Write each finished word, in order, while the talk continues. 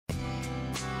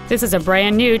This is a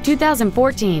brand new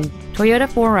 2014 Toyota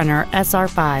 4Runner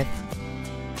SR5.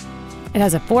 It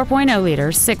has a 4.0-liter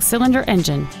 6-cylinder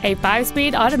engine, a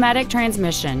 5-speed automatic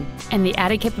transmission, and the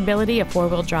added capability of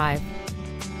 4-wheel drive.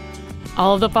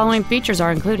 All of the following features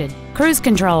are included: cruise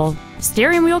control,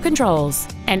 steering wheel controls,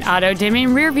 an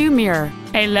auto-dimming rear-view mirror,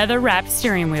 a leather-wrapped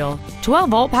steering wheel,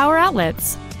 12-volt power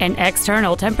outlets, an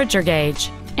external temperature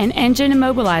gauge, an engine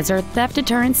immobilizer theft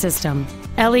deterrent system,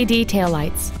 LED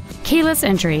taillights, keyless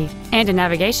entry, and a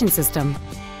navigation system.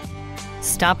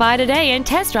 Stop by today and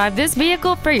test drive this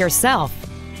vehicle for yourself.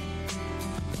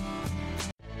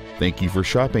 Thank you for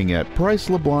shopping at Price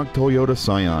LeBlanc Toyota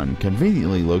Scion,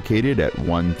 conveniently located at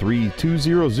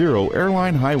 13200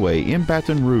 Airline Highway in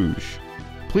Baton Rouge.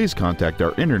 Please contact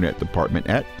our internet department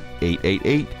at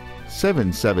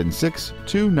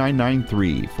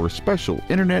 888-776-2993 for special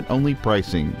internet-only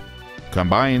pricing. Come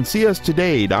by and see us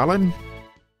today, darling.